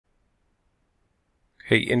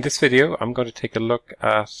Okay, in this video I'm going to take a look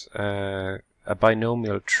at a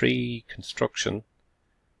binomial tree construction,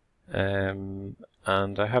 and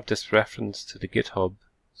I have this reference to the GitHub,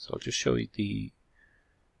 so I'll just show you the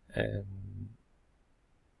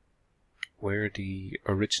where the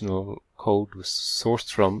original code was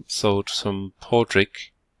sourced from. So it's from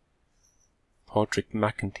Padraig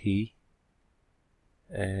McEntee,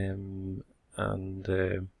 and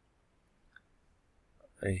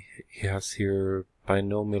he has here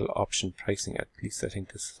Binomial Option Pricing. At least I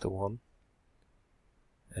think this is the one.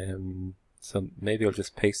 So maybe I'll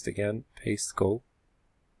just paste again, paste go.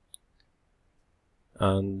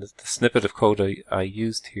 And the snippet of code I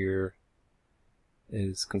used here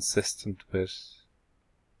is consistent with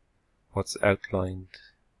what's outlined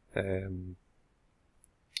with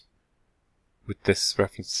this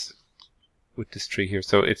reference, with this tree here.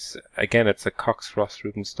 So it's a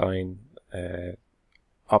Cox-Ross-Rubinstein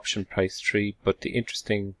option price tree, but the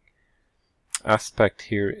interesting aspect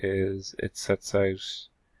here is it sets out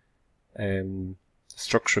the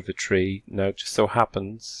structure of the tree. Now it just so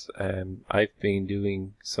happens I've been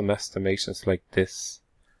doing some estimations like this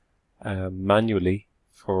manually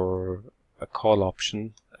for a call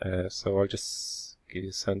option, so I'll just give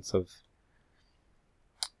you a sense of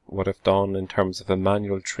what I've done in terms of a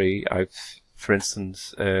manual tree. For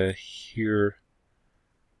instance, here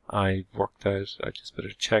I worked out, I just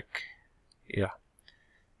better check, yeah,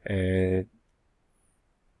 if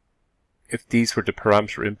these were the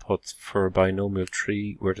parameter inputs for a binomial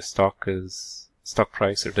tree where the stock price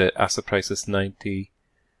or the asset price is 90,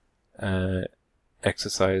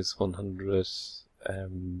 exercise 100,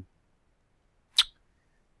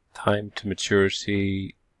 time to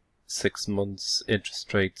maturity 6 months,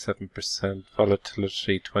 interest rate 7%,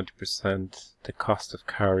 volatility 20%, the cost of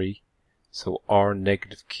carry, so R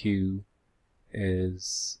negative Q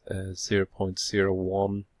is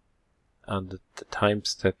 0.01, and the time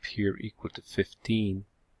step here equal to 15.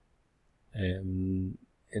 In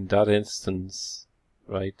that instance,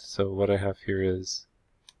 right, so what I have here is,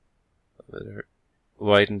 I better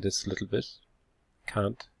widen this a little bit,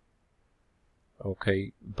 can't,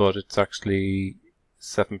 okay, but it's actually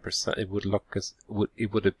 7%. It would look as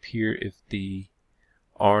it would appear if the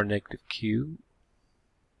R negative Q,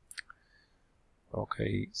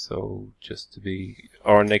 okay, so just to be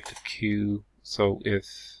R negative Q, so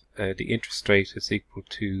if the interest rate is equal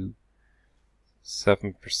to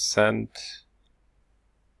 7%,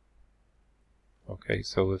 okay,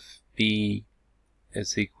 so if B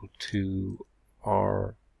is equal to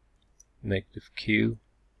R negative Q,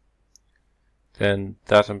 then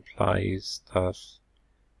that implies that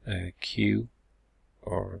Q,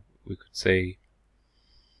 or we could say,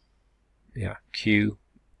 yeah, Q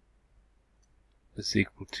is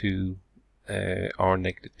equal to R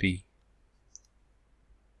negative B,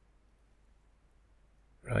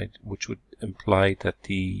 right, which would imply that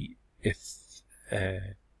if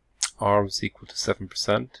R was equal to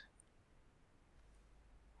 7%, we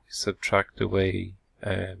subtract away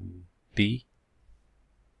B,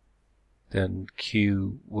 then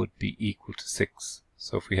Q would be equal to 6.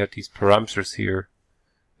 So if we had these parameters here,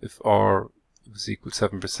 if R was equal to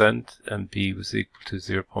 7% and B was equal to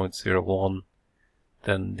 0.01,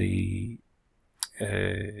 then the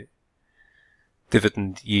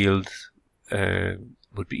dividend yield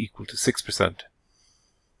would be equal to 6%.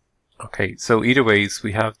 Okay, so either ways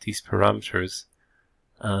we have these parameters,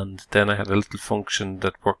 and then I had a little function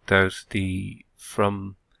that worked out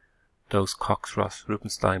from those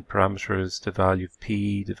Cox-Ross-Rubinstein parameters, the value of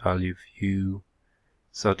P, the value of U,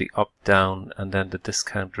 so the up, down, and then the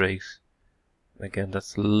discount rate. Again,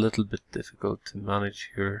 that's a little bit difficult to manage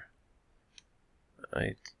here.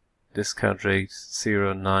 Right, discount rate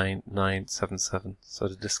 0.9977, so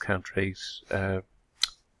the discount rate per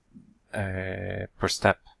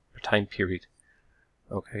step, per time period.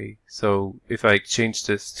 Okay, so if I change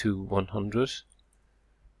this to 100,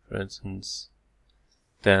 for instance,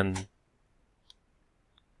 then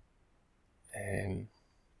if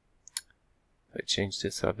I change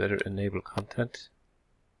this, I better enable content.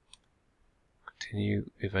 Continue.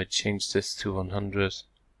 If I change this to 100,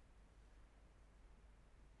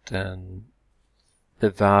 then the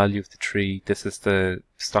value of the tree, this is the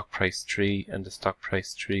stock price tree, and the stock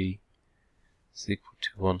price tree is equal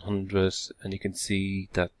to 100, and you can see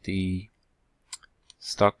that the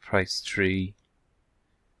stock price tree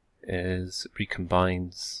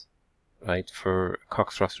recombines, right, for a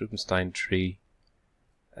Cox-Ross-Rubinstein tree.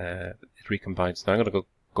 It recombines. Now I'm going to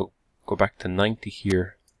go back to 90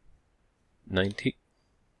 here. 90,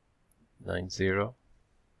 90,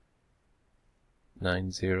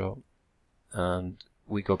 90, and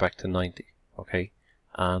we go back to 90. Okay,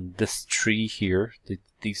 and this tree here,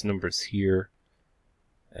 these numbers here,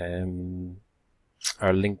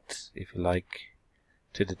 are linked, if you like,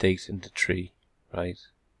 to the date in the tree, right?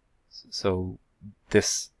 So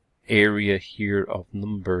this area here of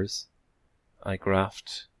numbers I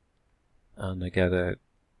graphed, and I get a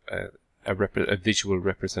visual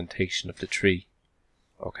representation of the tree.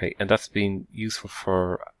 Okay, and that's been useful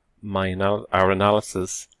for our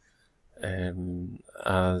analysis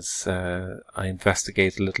as I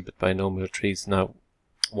investigate a little bit binomial trees. Now,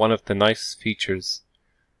 one of the nice features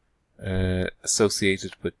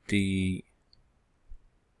associated with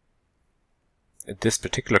this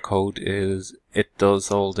particular code is it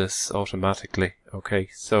does all this automatically. Okay,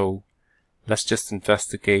 so let's just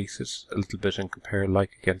investigate it a little bit and compare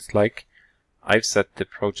like against like. I've set the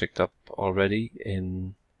project up already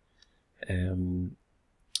in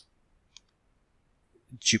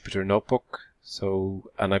Jupyter Notebook,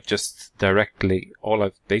 and I've just directly, all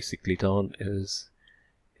I've basically done is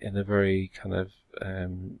in a very kind of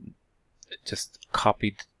just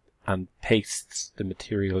copied and pasted the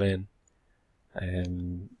material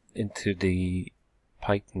into the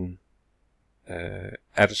Python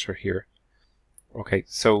editor here. Okay,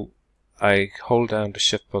 so I hold down the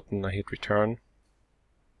shift button, I hit return,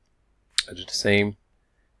 I do the same,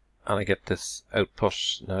 and I get this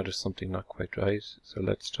output. Now there's something not quite right, so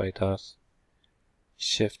let's try that.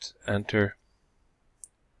 Shift enter.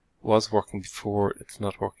 Was working before, it's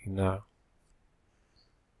not working now.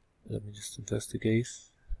 Let me just investigate.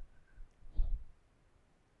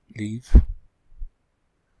 Leave.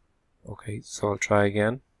 Okay, so I'll try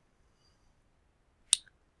again.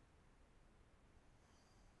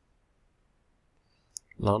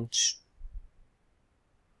 Launch.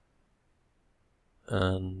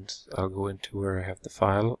 And I'll go into where I have the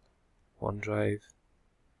file, OneDrive,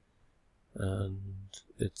 and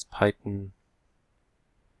it's Python,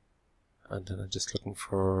 and then I'm just looking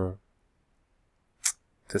for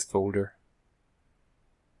this folder,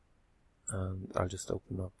 and I'll just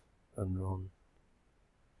open up and run.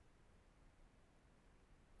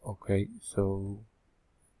 Okay, so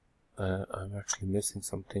I'm actually missing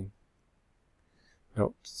something.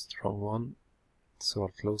 No, it's the wrong one, so I'll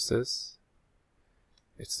close this.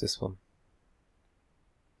 It's this one.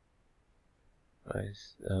 Right,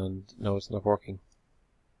 and no, it's not working.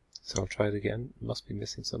 So I'll try it again. Must be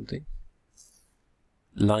missing something.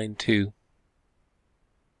 Line 2.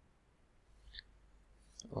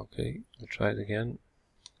 Okay, I'll try it again.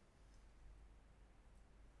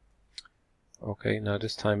 Okay, now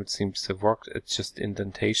this time it seems to have worked. It's just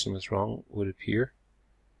indentation was wrong, would appear.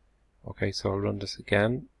 Okay, so I'll run this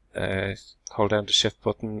again. Hold down the shift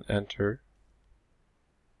button, enter,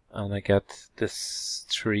 and I get this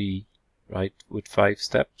tree, right, with 5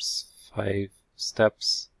 steps,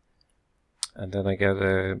 and then I get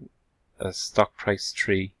a stock price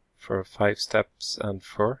tree for 5 steps and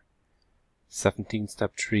for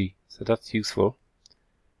 17-step tree. So that's useful.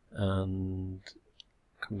 And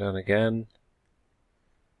come down again,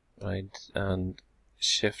 right, and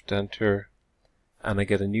shift enter, and I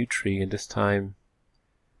get a new tree, and this time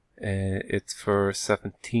it's for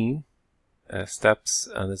 17 steps,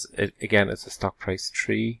 and again it's a stock price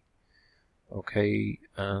tree. Okay,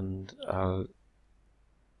 and I'll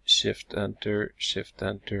shift enter, shift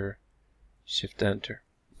enter, shift enter.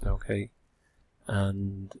 Okay,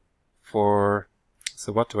 and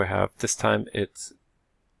so what do I have this time? It's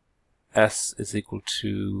S is equal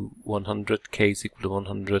to 100, K is equal to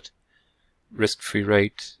 100, risk-free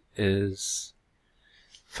rate is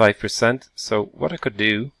 5%. So what I could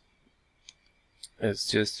do is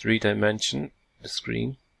just redimension the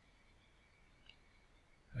screen,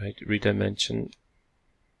 right, redimension,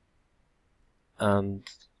 and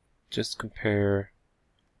just compare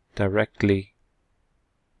directly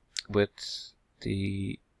with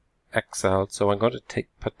the Excel. So I'm going to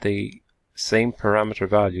put the same parameter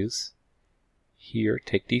values here,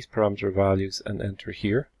 take these parameter values and enter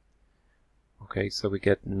here. Okay, so we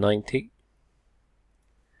get 90,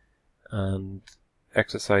 and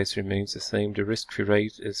exercise remains the same. The risk-free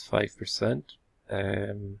rate is 5%.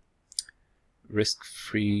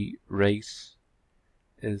 Risk-free rate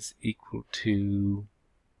is equal to,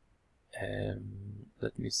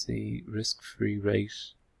 let me see, risk-free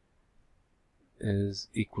rate is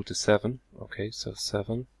equal to 7. Okay, so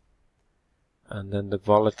 7. And then the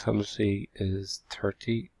volatility is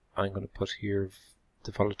 30. I'm going to put here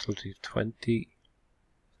the volatility of 20.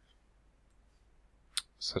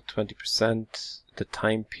 So 20%. The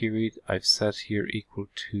time period I've set here equal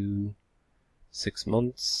to 6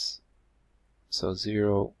 months. So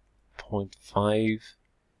 0.5.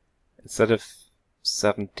 Instead of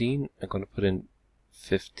 17, I'm going to put in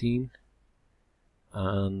 15,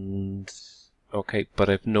 and okay, but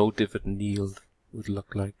I've no dividend yield, would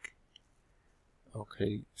look like.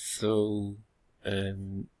 Okay, so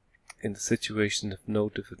in the situation of no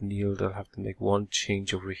dividend yield, I'll have to make one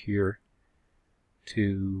change over here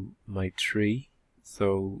to my tree.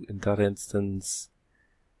 So in that instance,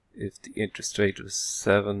 if the interest rate was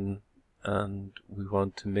 7 and we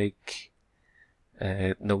want to make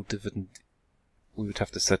no dividend, we would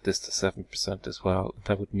have to set this to 7% as well.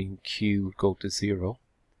 That would mean Q would go to 0.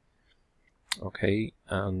 Okay,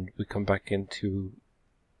 and we come back into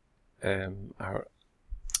our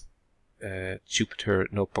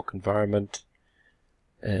Jupyter Notebook environment.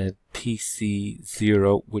 PC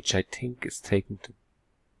 0, which I think is taken to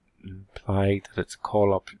imply that it's a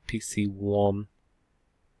call option. PC 1,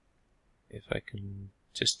 if I can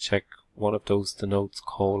just check, one of those denotes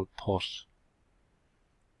call put.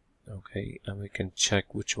 Okay, and we can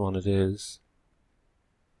check which one it is.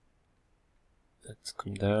 Let's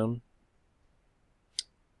come down.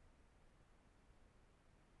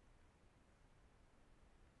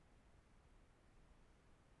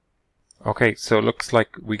 Okay, so it looks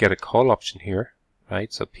like we get a call option here,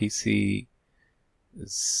 right? So PC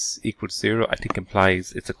is equal to 0, I think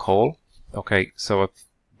implies it's a call. Okay, so it's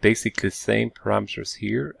basically the same parameters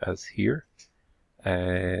here as here.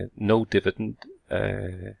 No dividend.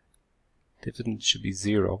 Dividend should be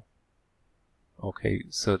 0. Okay,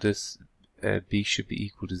 so this B should be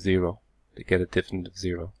equal to 0 to get a dividend of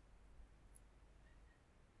 0.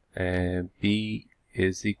 B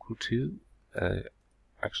is equal to,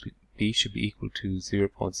 actually B should be equal to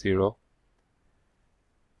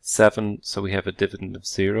 0.07, so we have a dividend of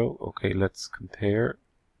 0. Okay, let's compare.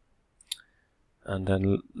 And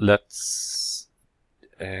then let's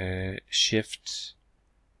shift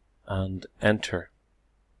and enter.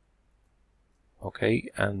 Okay,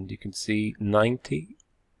 and you can see 90,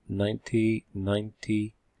 90,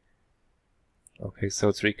 90. Okay, so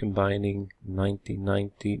it's recombining 90,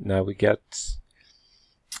 90. Now we get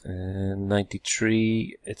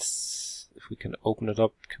 93. It's, if we can open it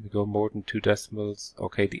up, can we go more than 2 decimals?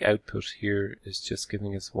 Okay, the output here is just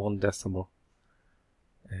giving us 1 decimal.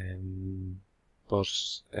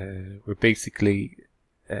 But we're basically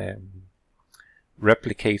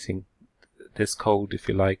replicating this code, if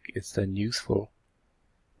you like, is then useful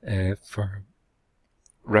for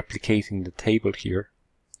replicating the table here,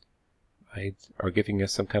 right? Or giving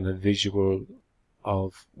us some kind of visual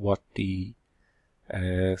of what the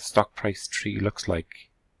stock price tree looks like.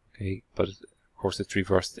 Okay, but of course it's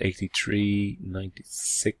reversed 83,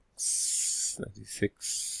 96,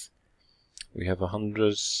 96. We have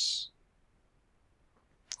 100.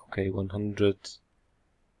 Okay, 100.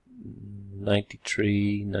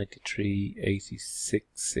 93, 93,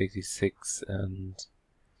 86, 86, and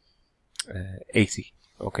 80.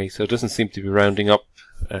 Okay, so it doesn't seem to be rounding up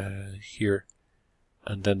here.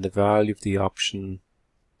 And then the value of the option,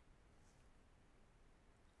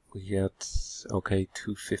 we get, okay,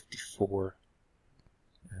 254,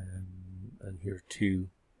 and here 2,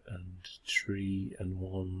 and 3, and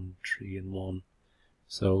 1, 3, and 1.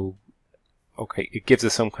 So, okay, it gives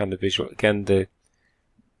us some kind of visual. Again, there's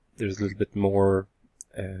a little bit more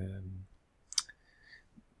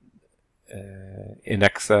in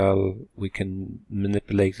Excel. We can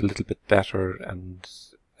manipulate a little bit better and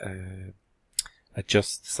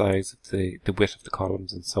adjust the size of the width of the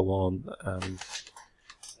columns and so on, and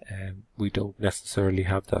we don't necessarily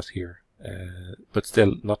have that here, but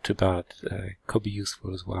still not too bad. Could be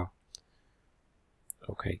useful as well.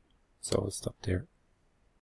 Okay, so I'll stop there.